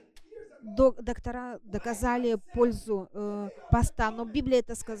said years ago. Доктора Why God доказали said пользу the day of поста, но atonement, Библия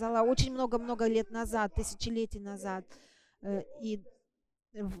это сказала everybody очень should fast, много-много лет even the назад, past, тысячелетий the назад. day, in the Old И Testament.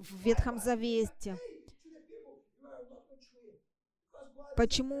 в Why Ветхом God gave a Завете. day to the people you are not going to eat? Because God is a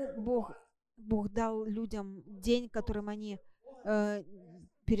Почему terrible Бог, God. Бог дал людям God день, knows которым они all э, this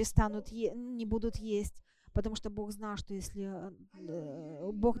fast. перестанут не будут есть, потому что Бог знал, что если I am here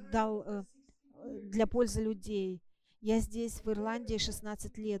in Бог Ireland дал over 16 для years. пользы людей. Я здесь, I в never Ирландии, had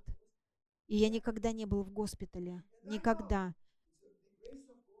 16 sickness лет, in hospital. и я Never. никогда не был в госпитале. And I know Никогда. it's the grace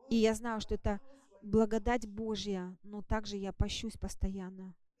of И God, я знаю, что but это also I need to благодать fast. Божья, но также я пощусь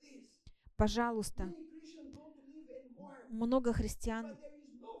постоянно. Please. Пожалуйста. Many Christians don't live anymore Много христиан, because there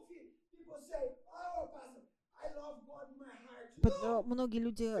is no fear. People say, "Oh, Pastor, I love God in my heart." No, многие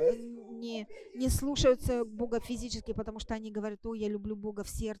люди physical не obedience слушаются release the Бога power of физически, God. потому что они говорят: о, я люблю Бога в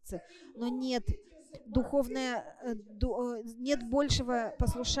сердце. There is Но no нет, obedience apart physical obedience. нет Just to say большего I love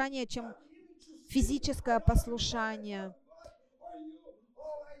послушания, чем God, even to sing, I физическое love you, God, I послушание. love God, or you,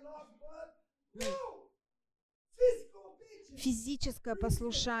 oh, I love God. М, No, physical obedience Физическое brings the favor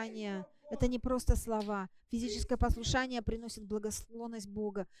послушание — of это God, не просто слова. brings Физическое послушание miracles. приносит благосклонность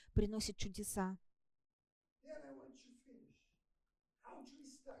Бога, приносит чудеса. Then I want to finish. How to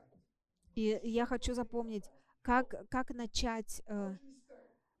start? И Because я you're хочу talking about запомнить, fast. How? How to start?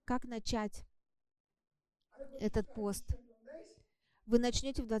 как начать Are you going to этот start пост. with 21 days? Вы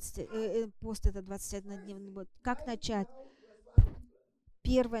начнете пост, это First 21 thing, год. Как write начать? down your fasting plan.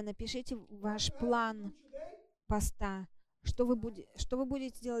 Первое, напишите What ваш you have to do план today? поста. Что вы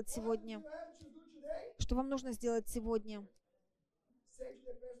будете делать What do сегодня? you have to do today? Что вам нужно сделать сегодня? Say to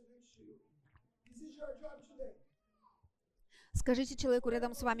the person next to you, this is your job today. Скажите человеку Before you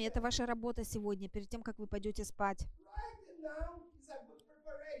рядом с go to вами: это bed. ваша работа сегодня, перед тем, как вы пойдете спать. Write them down is a good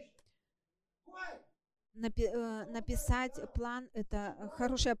preparation. Why? Don't write it Написать down. план — это Tomorrow,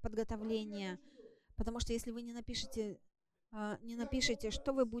 хорошее what you are подготовление, going to do? потому что если вы не You have no напишите,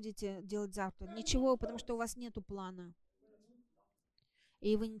 что вы plans. будете делать завтра, You have no ничего, потому что у plans. вас нету плана, You're gonna do nothing.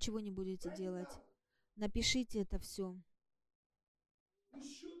 и вы ничего не будете Write it делать. down. Напишите это все. You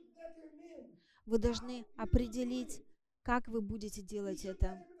should determine Вы how должны you will do определить, it. как вы будете You делать should это.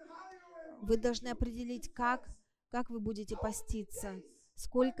 determine how you are Вы going должны to определить, fast. как вы будете How many поститься, days are you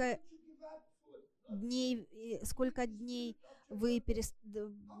сколько going to give up food? Not food. сколько Eat дней instead of вы 21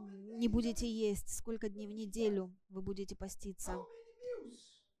 days. How many не days будете every есть, сколько you're дней в going to fast? неделю вы будете поститься, How many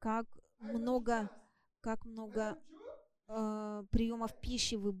meals как are you going to много, fast? как много 1, 2, приемов 5.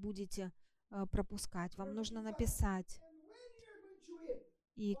 пищи вы будете пропускать. Вам You're going нужно to fast. написать. And when you're going to eat,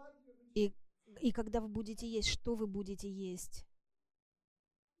 И, what you're going to и, eat. и когда вы будете есть, что вы будете есть.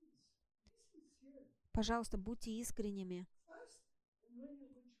 Please, be sincere. Пожалуйста, будьте искренними. Fast. And when you're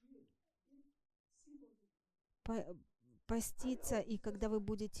going to eat. Eat simple things. Поститься, и когда вы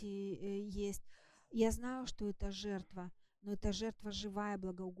будете есть. Я знаю, что это жертва, но это жертва живая,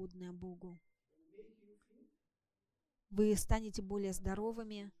 благоугодная Богу. And make you feel Вы станете более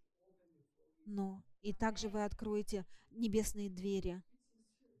здоровыми, open before you. но и также вы откроете небесные двери.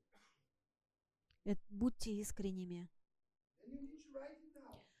 Be sincere. Будьте искренними. And you need to write it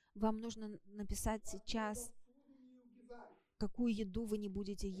down. Вам нужно написать What kind сейчас, of food will you give up? какую еду вы не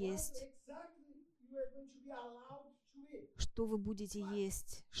будете What есть, exactly you are going to be allowed to eat. что вы будете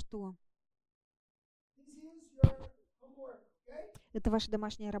есть, что. This is your homework, okay? Это ваша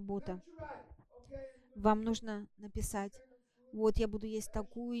домашняя You работа. have to write, okay? I'm Вам going to eat нужно this написать: kind of food. вот я буду есть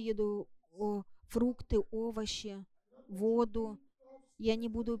такую еду, фрукты, овощи, I'm not going to воду. drink coffee, Я не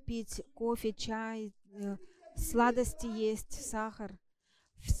cigarettes, буду anything пить sweet, кофе, чай, everything that you really сладости like, есть, please. сахар.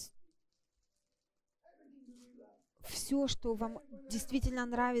 Вс- Everything you really like. все, что вам действительно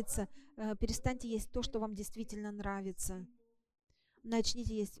нравится. Перестаньте есть то, что вам действительно нравится.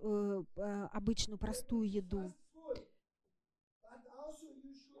 Начните есть обычную простую еду.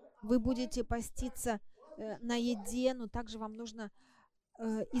 Вы будете поститься на еде, но также вам нужно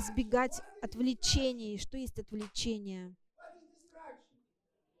избегать отвлечений. Что есть отвлечение?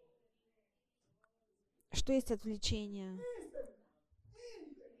 Что есть отвлечение?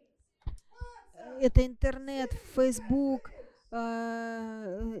 Это интернет, Facebook,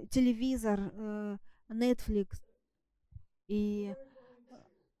 телевизор, Netflix. И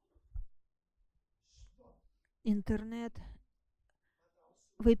интернет.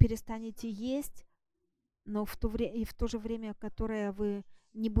 Вы перестанете есть, но в то же время, которое вы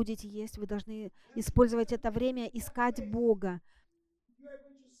не будете есть, вы должны использовать это время, искать Бога.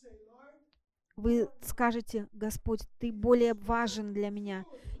 Вы скажете: Господь, Ты более важен для меня.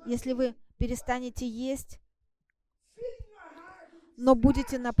 Если вы перестанете есть, но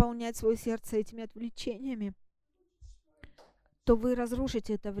будете наполнять свое сердце этими отвлечениями, то вы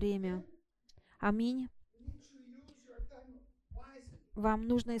разрушите это время. Аминь. Вам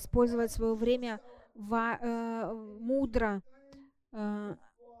нужно использовать свое время мудро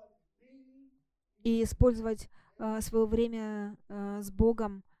и использовать свое время с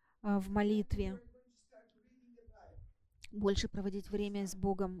Богом в молитве. Больше проводить время с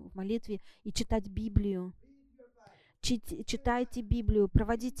Богом в молитве и читать Библию. Читайте Библию,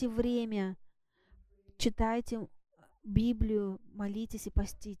 проводите время, читайте Библию, молитесь и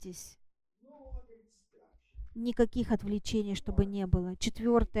поститесь. Никаких отвлечений, чтобы не было.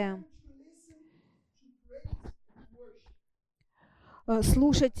 4.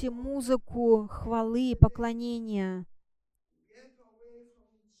 Слушайте музыку хвалы и поклонения.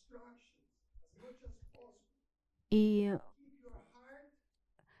 И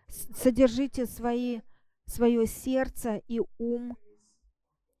содержите свое сердце и ум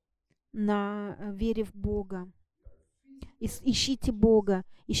на вере в Бога. Ищите Бога,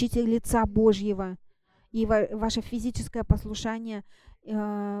 ищите лица Божьего. И ваше физическое послушание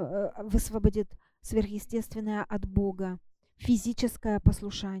высвободит сверхъестественное от Бога. Физическое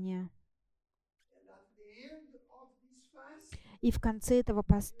послушание. И в конце этого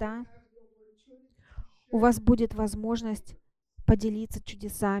поста у вас будет возможность поделиться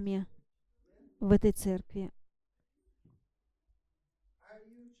чудесами в этой церкви.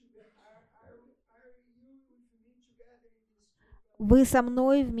 Вы со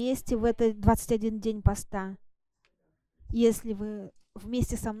мной вместе в этот 21 день поста. Если вы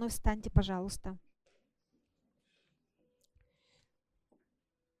вместе со мной, встаньте, пожалуйста.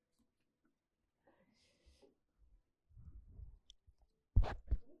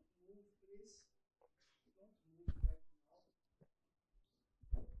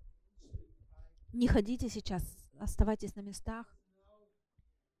 Не ходите сейчас, оставайтесь на местах.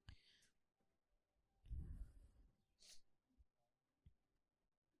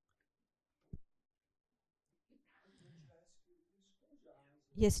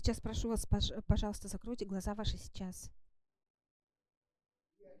 Я сейчас прошу вас, пожалуйста, закройте глаза ваши сейчас.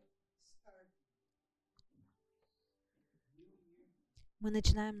 Мы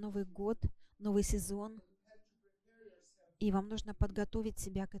начинаем Новый год, новый сезон, и вам нужно подготовить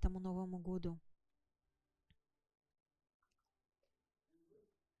себя к этому Новому году.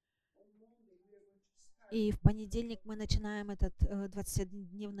 И в понедельник мы начинаем этот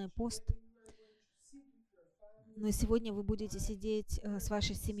 21-дневный пост. Но сегодня вы будете сидеть с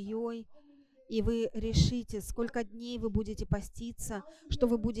вашей семьей, и вы решите, сколько дней вы будете поститься, что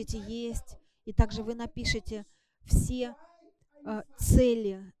вы будете есть. И также вы напишите все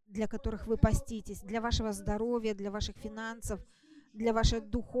цели, для которых вы поститесь, для вашего здоровья, для ваших финансов, для вашей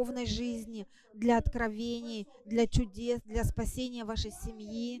духовной жизни, для откровений, для чудес, для спасения вашей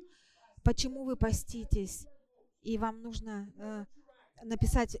семьи. Почему вы поститесь? И вам нужно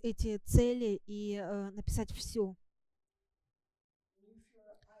написать эти цели и написать все.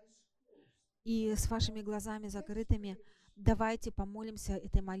 И с вашими глазами закрытыми давайте помолимся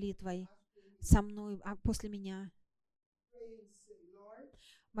этой молитвой со мной, после меня.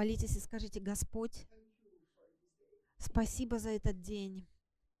 Молитесь и скажите: Господь, спасибо за этот день.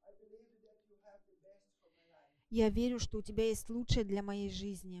 Я верю, что у Тебя есть лучшее для моей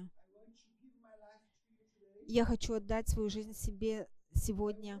жизни. Я хочу отдать свою жизнь себе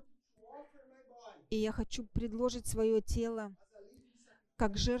сегодня. И я хочу предложить свое тело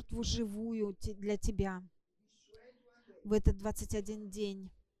как жертву живую для Тебя в этот 21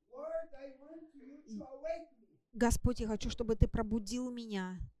 день. Господь, я хочу, чтобы Ты пробудил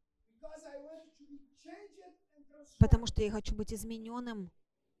меня, потому что я хочу быть измененным.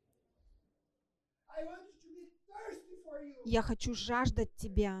 thirsty for you. Я хочу жаждать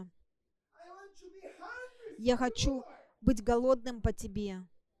Тебя. I want to be hungry Я for you, хочу Lord. быть голодным по Тебе.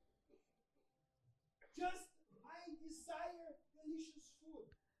 Just I desire delicious food.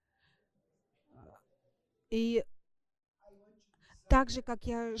 И I want to desire. так же, как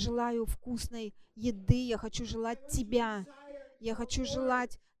я желаю вкусной еды, я хочу I желать want to Тебя. desire Я your хочу word.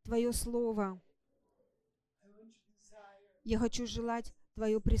 желать Твое Слово. I want to desire. Я хочу желать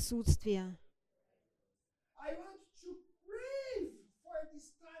Твое присутствие. I want to crave for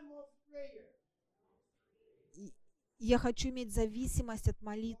this time of prayer. Я хочу иметь зависимость от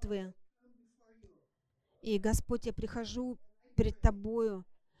молитвы. Come before you. И, Господь, я прихожу перед Тобою,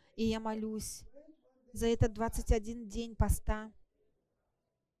 и я молюсь Grant one day за этот 21 день поста.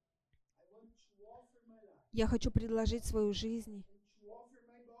 I want to offer my life Я хочу предложить свою жизнь and to offer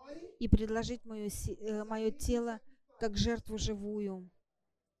my body и предложить мое as a living тело как sacrifice. жертву живую.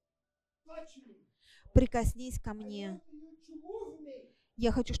 Touch me. Прикоснись ко I мне. want you to move me.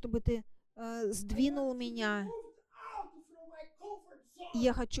 Я хочу, чтобы Ты сдвинул I want to be меня. moved out from my comfort И zone.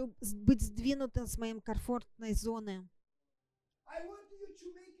 я хочу быть сдвинутым с моей комфортной зоны. I want you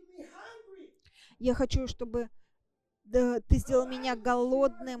to make me hungry. Я хочу, чтобы Ты сделал меня Aligned with your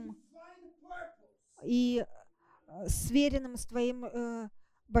голодным divine purpose. и сверенным с Твоим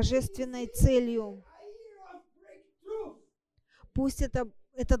божественной May this целью. year be a year of breakthrough. Пусть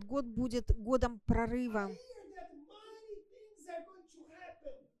этот год будет годом A прорыва, year that many things are going to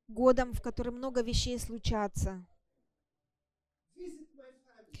happen. годом, в котором много вещей случатся. Visit my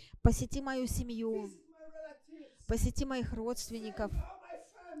family. Посети мою семью, Visit my relatives. посети моих родственников, Save all my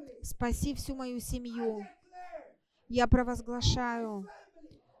family. спаси всю мою I семью. declare Я all провозглашаю, my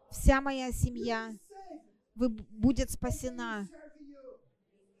family вся моя will семья be saved. будет And they will спасена, serve you.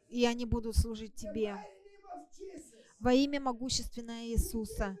 и они будут служить In the Тебе. mighty name of Jesus, Во имя могущественное we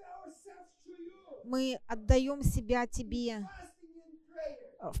Иисуса give ourselves to you мы отдаем себя in Тебе fasting and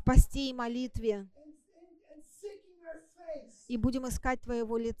prayer в посте и молитве, and seeking your face и будем искать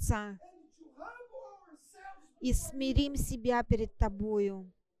Твоего лица, and to humble ourselves и before смирим you. себя перед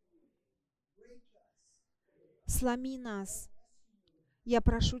Тобою. Break us. Сломи нас. Asking you, Я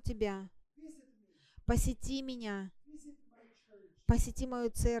прошу Тебя, visit me, посети меня, visit my church, посети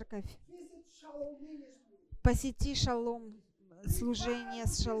мою церковь, visit Shalom Ministry, посети шалом, служение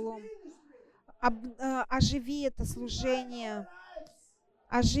с шалом. Оживи это служение,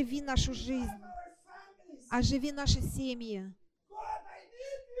 оживи нашу жизнь, оживи наши семьи.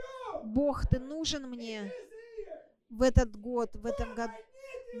 Бог, Ты нужен мне в этот год, в этом году.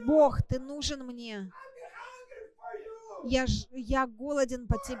 Бог, Ты нужен мне. Я голоден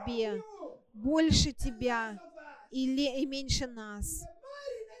по Тебе, больше Тебя и меньше нас.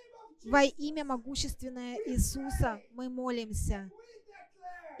 Во имя могущественное Иисуса мы молимся,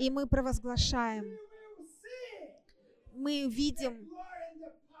 и мы провозглашаем, мы видим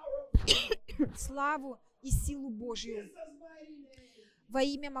славу и силу Божью. Во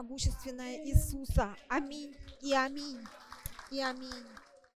имя могущественное Иисуса. Аминь и аминь и аминь.